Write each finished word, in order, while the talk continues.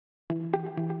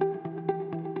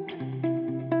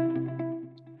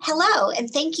Hello, and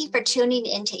thank you for tuning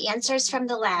in to Answers from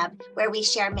the Lab, where we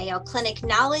share Mayo Clinic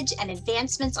knowledge and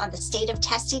advancements on the state of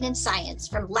testing and science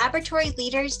from laboratory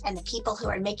leaders and the people who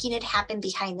are making it happen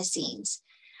behind the scenes.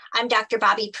 I'm Dr.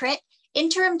 Bobby Pritt,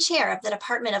 Interim Chair of the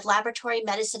Department of Laboratory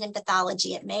Medicine and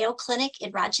Pathology at Mayo Clinic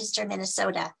in Rochester,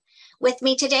 Minnesota. With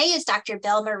me today is Dr.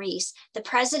 Bill Morice, the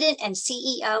President and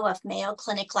CEO of Mayo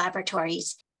Clinic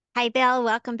Laboratories. Hi, Bill.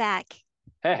 Welcome back.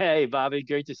 Hey, Bobby.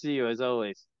 Great to see you as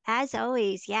always. As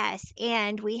always, yes.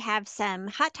 And we have some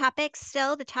hot topics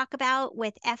still to talk about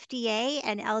with FDA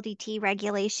and LDT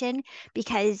regulation,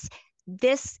 because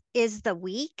this is the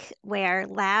week where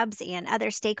labs and other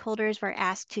stakeholders were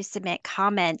asked to submit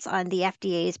comments on the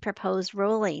FDA's proposed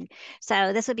ruling.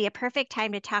 So this would be a perfect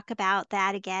time to talk about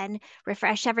that again,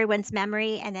 refresh everyone's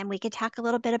memory, and then we could talk a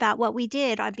little bit about what we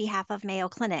did on behalf of Mayo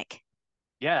Clinic.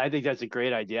 Yeah, I think that's a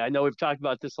great idea. I know we've talked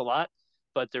about this a lot,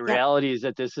 but the Yep. reality is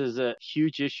that this is a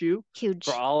huge issue Huge.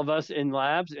 for all of us in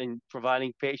labs and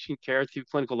providing patient care through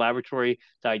clinical laboratory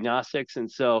diagnostics.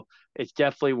 And so it's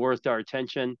definitely worth our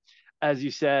attention. As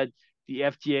you said, the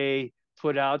FDA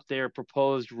put out their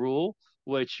proposed rule,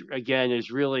 which again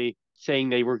is really saying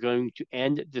they were going to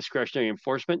end discretionary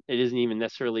enforcement. It isn't even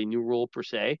necessarily a new rule per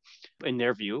se, in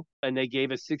their view. And they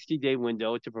gave a 60-day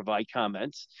window to provide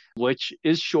comments, which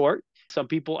is short. Some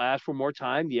people asked for more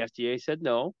time. The FDA said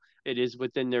no. It is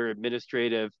within their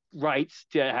administrative rights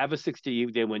to have a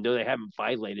 60-day window. They haven't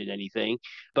violated anything.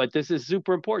 But this is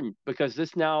super important because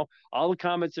this now, all the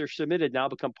comments that are submitted now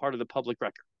become part of the public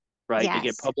record, right? They get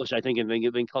Yes. published, I think, in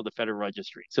a thing called the Federal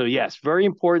Registry. So yes, very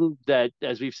important that,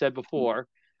 as we've said before,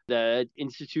 that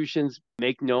institutions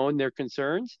make known their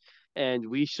concerns. And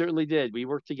we certainly did. We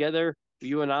worked together,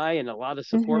 you and I, and a lot of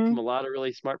support from a lot of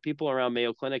really smart people around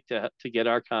Mayo Clinic to get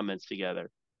our comments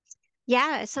together.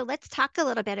 Yeah, so let's talk a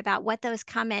little bit about what those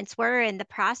comments were in the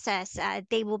process.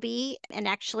 They will be and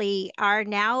actually are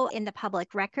now in the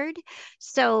public record.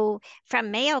 So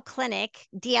from Mayo Clinic,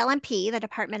 DLMP, the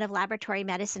Department of Laboratory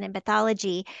Medicine and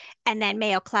Pathology, and then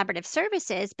Mayo Collaborative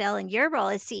Services, Bill, in your role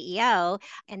as CEO,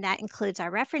 and that includes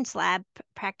our reference lab,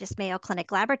 Practice Mayo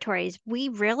Clinic Laboratories, we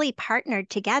really partnered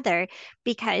together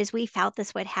because we felt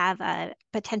this would have a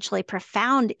potentially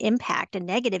profound impact, a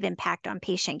negative impact on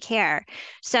patient care.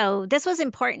 So this was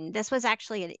important. This was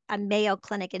actually a Mayo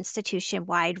Clinic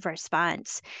institution-wide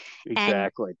response.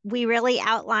 Exactly. And we really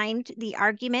outlined the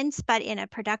arguments, but in a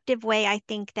productive way, I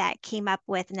think that came up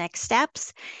with next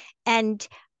steps. And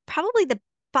probably the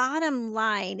bottom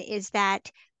line is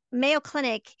that Mayo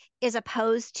Clinic is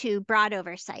opposed to broad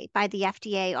oversight by the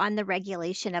FDA on the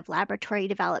regulation of laboratory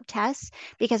developed tests,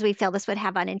 because we feel this would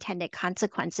have unintended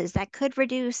consequences that could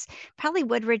probably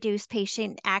would reduce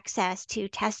patient access to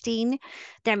testing.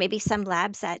 There may be some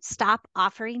labs that stop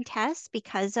offering tests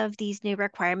because of these new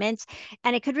requirements,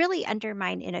 and it could really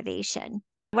undermine innovation.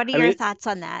 What are your thoughts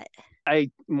on that? I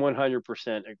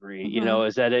 100% agree,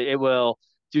 is that it will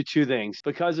do two things.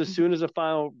 Because as soon as a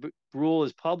final rule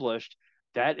is published,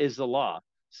 that is the law.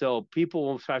 So people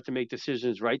will have to make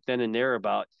decisions right then and there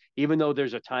about, even though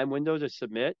there's a time window to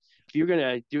submit, if you're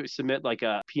going to submit like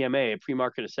a PMA, a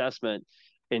pre-market assessment,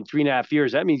 in 3.5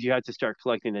 years, that means you have to start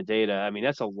collecting the data. I mean,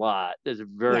 that's a lot. There's a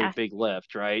very big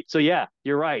lift, right? So yeah,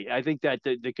 you're right. I think that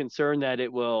the concern that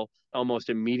it will almost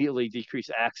immediately decrease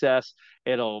access,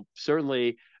 it'll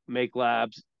certainly make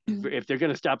labs, if they're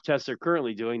going to stop tests they're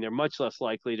currently doing, they're much less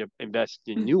likely to invest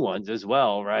in new ones as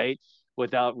well, right?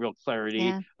 Without real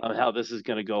clarity on how this is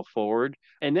going to go forward.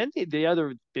 And then the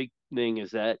other big thing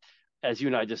is that, as you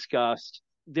and I discussed,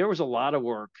 there was a lot of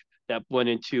work that went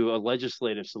into a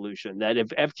legislative solution, that if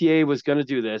FDA was going to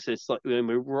do this, it's like,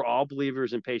 we're all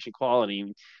believers in patient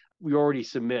quality. We already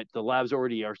submit, the labs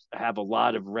already have a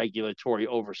lot of regulatory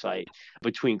oversight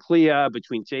between CLIA,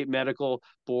 between state medical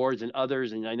boards and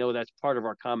others. And I know that's part of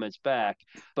our comments back.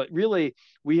 But really,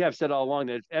 we have said all along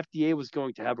that if FDA was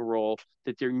going to have a role,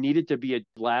 that there needed to be a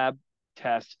lab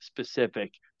test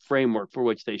specific framework for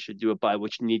which they should do it by,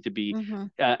 which need to be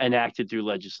enacted through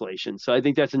legislation. So I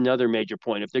think that's another major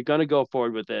point. If they're going to go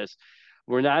forward with this,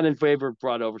 we're not in favor of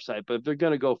broad oversight, but if they're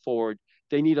going to go forward,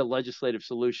 they need a legislative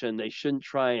solution. They shouldn't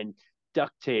try and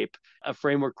duct tape a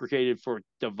framework created for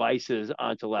devices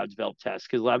onto lab developed tests,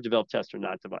 because lab developed tests are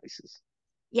not devices.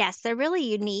 Yes, they're really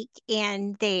unique,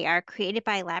 and they are created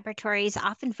by laboratories,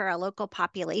 often for a local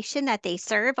population that they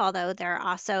serve, although there are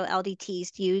also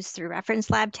LDTs used through reference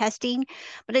lab testing.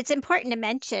 But it's important to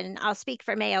mention, I'll speak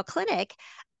for Mayo Clinic,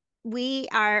 We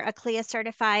are a CLIA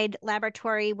certified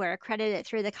laboratory. We're accredited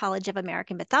through the College of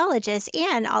American Pathologists,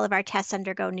 and all of our tests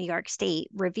undergo New York State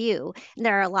review.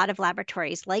 There are a lot of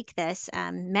laboratories like this,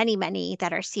 many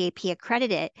that are CAP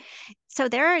accredited. So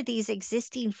there are these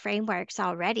existing frameworks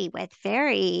already with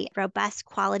very robust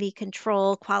quality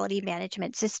control, quality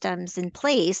management systems in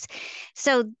place.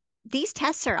 So these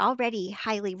tests are already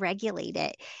highly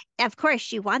regulated. Of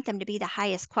course, you want them to be the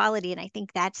highest quality. And I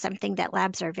think that's something that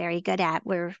labs are very good at.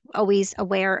 We're always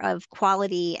aware of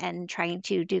quality and trying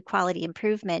to do quality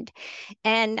improvement.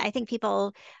 And I think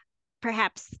people,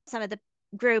 perhaps some of the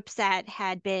groups that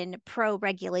had been pro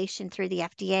regulation through the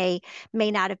FDA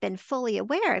may not have been fully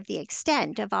aware of the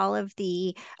extent of all of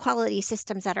the quality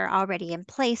systems that are already in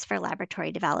place for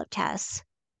laboratory developed tests.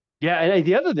 Yeah, and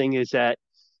the other thing is that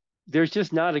there's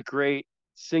just not a great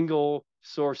single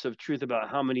source of truth about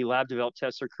how many lab developed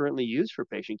tests are currently used for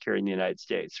patient care in the United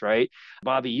States, right?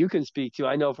 Bobby, you can speak to,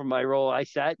 I know from my role, I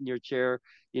sat in your chair,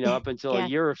 up until a Yeah.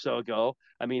 year or so ago.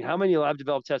 I mean, how many lab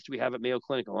developed tests do we have at Mayo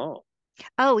Clinic alone?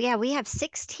 Oh, yeah, we have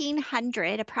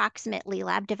 1,600 approximately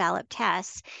lab developed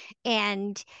tests.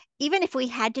 And even if we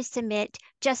had to submit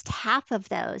just half of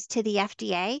those to the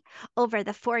FDA over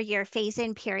the 4-year phase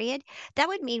in period, that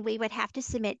would mean we would have to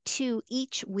submit 2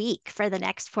 each week for the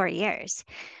next 4 years.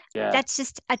 Yeah. That's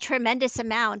just a tremendous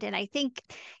amount. And I think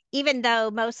even though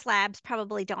most labs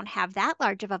probably don't have that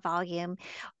large of a volume,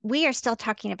 we are still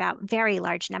talking about very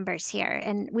large numbers here.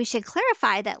 And we should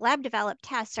clarify that lab developed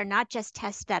tests are not just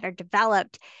tests that are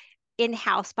developed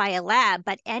in-house by a lab,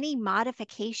 but any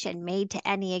modification made to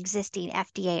any existing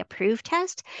FDA approved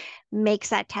test makes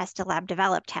that test a lab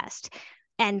developed test.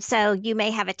 And so you may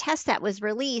have a test that was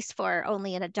released for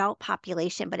only an adult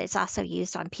population, but it's also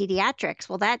used on pediatrics.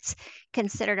 Well, that's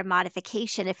considered a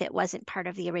modification if it wasn't part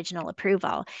of the original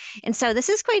approval. And so this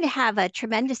is going to have a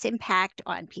tremendous impact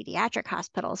on pediatric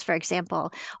hospitals, for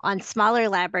example, on smaller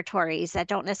laboratories that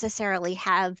don't necessarily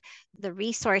have the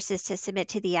resources to submit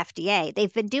to the FDA.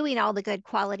 They've been doing all the good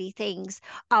quality things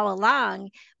all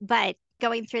along, but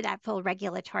going through that full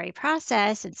regulatory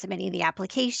process and submitting the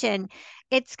application,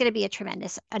 it's going to be a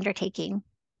tremendous undertaking.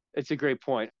 It's a great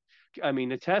point. I mean,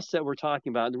 the tests that we're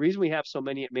talking about, and the reason we have so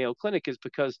many at Mayo Clinic is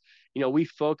because, we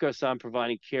focus on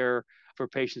providing care for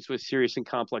patients with serious and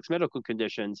complex medical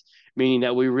conditions, meaning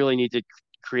that we really need to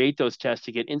create those tests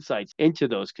to get insights into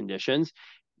those conditions.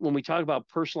 When we talk about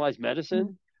personalized medicine,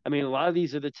 Mm-hmm. I mean, a lot of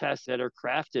these are the tests that are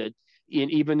crafted,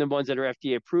 and even the ones that are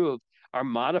FDA approved are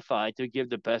modified to give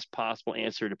the best possible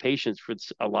answer to patients for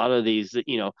a lot of these,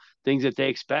 things that they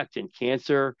expect in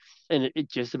cancer and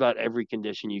just about every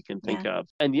condition you can think Yeah. of.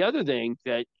 And the other thing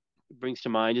that brings to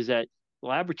mind is that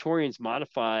laboratorians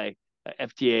modify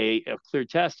FDA cleared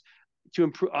tests to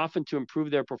improve, often to improve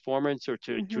their performance or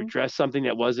to Mm-hmm. address something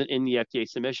that wasn't in the FDA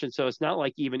submission. So it's not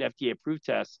like even FDA approved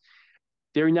tests,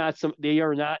 they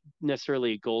are not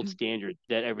necessarily a gold standard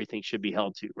that everything should be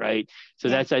held to, right? So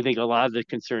Yeah. that's, I think, a lot of the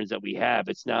concerns that we have.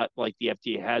 It's not like the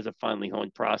FDA has a finely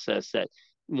honed process that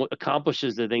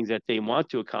accomplishes the things that they want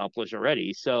to accomplish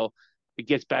already. So it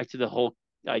gets back to the whole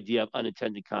idea of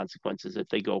unintended consequences if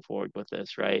they go forward with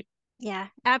this, right? Yeah,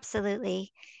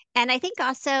 absolutely. And I think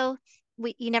also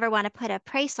you never want to put a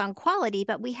price on quality,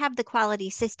 but we have the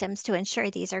quality systems to ensure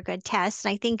these are good tests.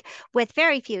 And I think with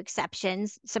very few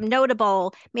exceptions, some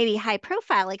notable, maybe high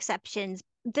profile exceptions,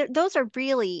 those are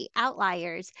really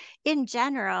outliers. In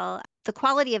general, the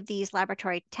quality of these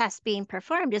laboratory tests being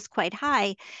performed is quite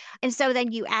high. And so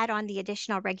then you add on the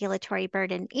additional regulatory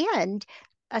burden and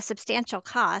a substantial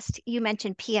cost. You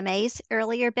mentioned PMAs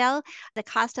earlier, Bill. The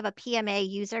cost of a PMA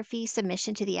user fee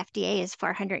submission to the FDA is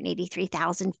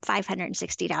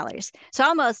 $483,560. So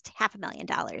almost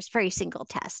 $500,000 for a single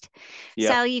test. Yeah.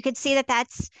 So you could see that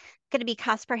that's going to be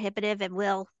cost prohibitive and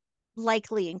will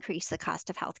likely increase the cost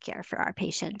of healthcare for our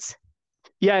patients.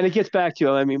 Yeah, and it gets back to,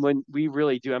 I mean, when we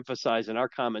really do emphasize in our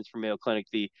comments from Mayo Clinic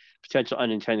the potential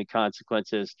unintended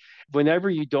consequences, whenever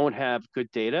you don't have good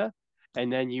data, and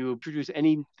then you introduce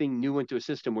anything new into a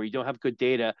system where you don't have good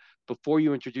data before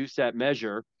you introduce that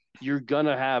measure, you're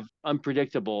gonna have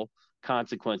unpredictable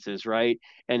consequences, right?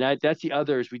 And that's the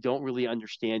others. We don't really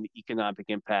understand the economic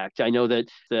impact. I know that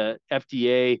the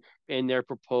FDA in their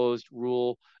proposed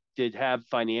rule did have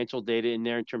financial data in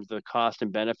there in terms of the cost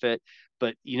and benefit,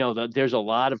 but there's a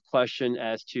lot of question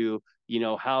as to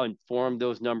how informed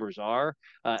those numbers are.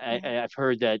 And I've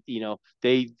heard that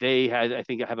they had, I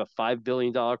think, have a $5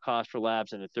 billion cost for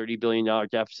labs and a $30 billion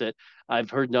deficit. I've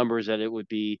heard numbers that it would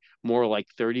be more like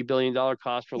 $30 billion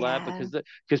cost for lab Yeah.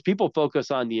 because people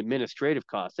focus on the administrative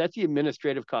cost. That's the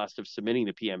administrative cost of submitting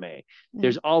the PMA. Mm.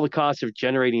 There's all the costs of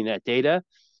generating that data,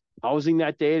 housing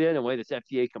that data in a way that's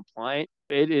FDA compliant,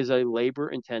 It is a labor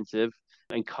intensive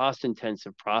and cost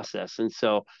intensive process. And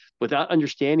so without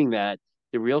understanding that,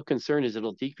 the real concern is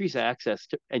it'll decrease access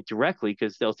to and directly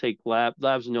because they'll take labs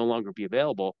will no longer be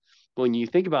available. But when you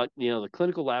think about, the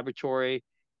clinical laboratory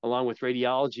along with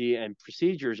radiology and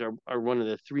procedures are one of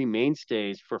the three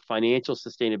mainstays for financial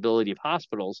sustainability of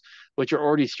hospitals, which are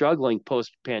already struggling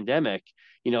post pandemic.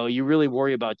 You really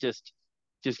worry about just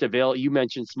you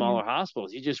mentioned smaller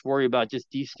hospitals. You just worry about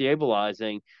just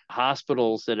destabilizing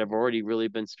hospitals that have already really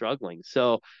been struggling.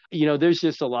 So, there's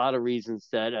just a lot of reasons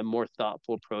that a more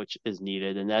thoughtful approach is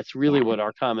needed. And that's really what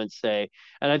our comments say.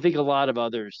 And I think a lot of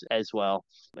others as well.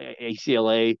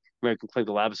 ACLA, American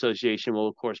Clinical Lab Association, will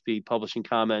of course be publishing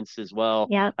comments as well.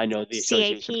 Yep. I know the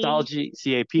Association of CAP. Pathology,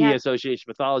 CAP, Yep. Association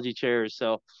of Pathology chairs.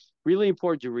 So really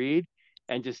important to read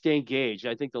and to stay engaged.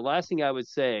 I think the last thing I would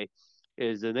say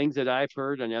is the things that I've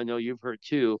heard, and I know you've heard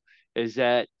too, is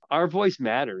that our voice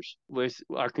matters with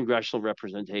our congressional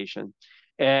representation.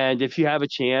 And if you have a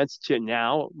chance to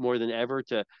now more than ever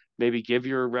to maybe give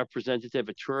your representative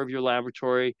a tour of your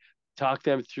laboratory, talk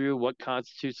them through what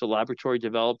constitutes a laboratory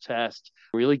developed test,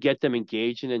 really get them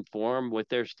engaged and informed with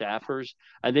their staffers,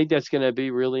 I think that's going to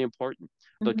be really important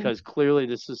because clearly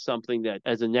this is something that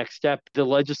as a next step, the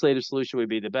legislative solution would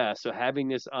be the best. So having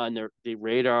this on the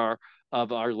radar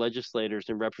of our legislators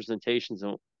and representations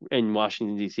in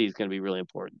Washington, D.C. is going to be really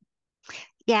important.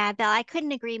 Yeah, Bill, I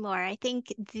couldn't agree more. I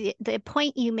think the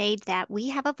point you made that we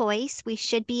have a voice, we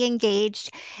should be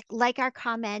engaged, like our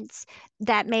comments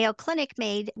that Mayo Clinic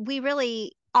made, we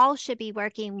really all should be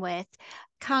working with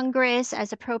Congress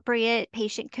as appropriate,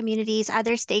 patient communities,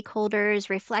 other stakeholders,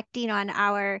 reflecting on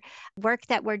our work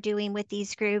that we're doing with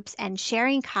these groups and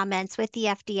sharing comments with the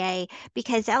FDA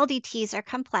because LDTs are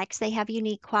complex. They have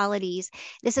unique qualities.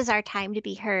 This is our time to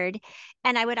be heard.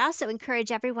 And I would also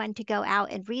encourage everyone to go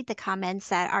out and read the comments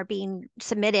that are being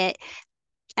submitted.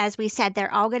 As we said,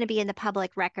 they're all going to be in the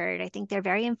public record. I think they're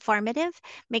very informative.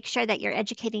 Make sure that you're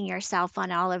educating yourself on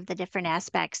all of the different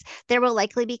aspects. There will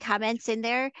likely be comments in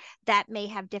there that may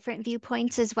have different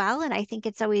viewpoints as well. And I think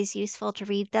it's always useful to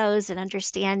read those and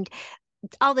understand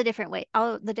all the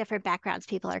different backgrounds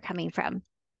people are coming from.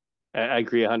 I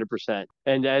agree 100%.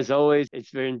 And as always,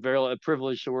 it's been a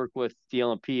privilege to work with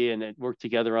DLMP and work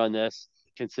together on this,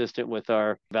 consistent with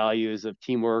our values of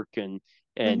teamwork and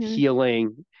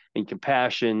healing and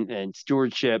compassion and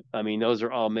stewardship. I mean, those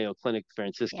are all Mayo Clinic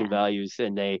Franciscan values,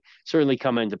 and they certainly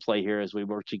come into play here as we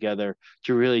work together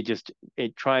to really just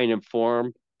try and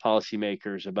inform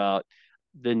policymakers about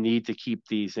the need to keep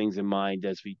these things in mind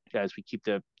as we keep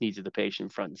the needs of the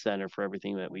patient front and center for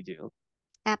everything that we do.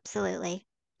 Absolutely.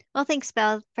 Well, thanks,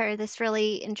 Bill, for this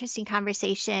really interesting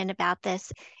conversation about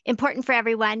this. Important for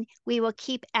everyone. We will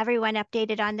keep everyone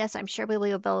updated on this. I'm sure we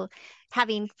will be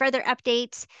having further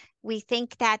updates. We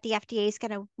think that the FDA is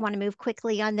going to want to move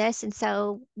quickly on this, and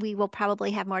so we will probably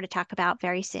have more to talk about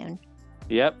very soon.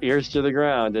 Yep, ears to the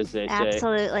ground, as they say.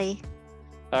 Absolutely.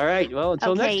 All right. Well,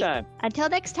 until next time. Until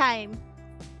next time.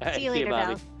 See you later,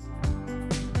 Bill.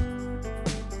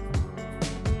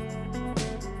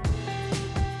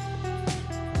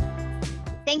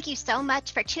 Thank you so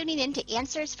much for tuning in to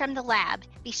Answers from the Lab.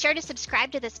 Be sure to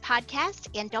subscribe to this podcast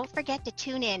and don't forget to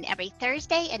tune in every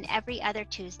Thursday and every other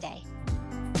Tuesday.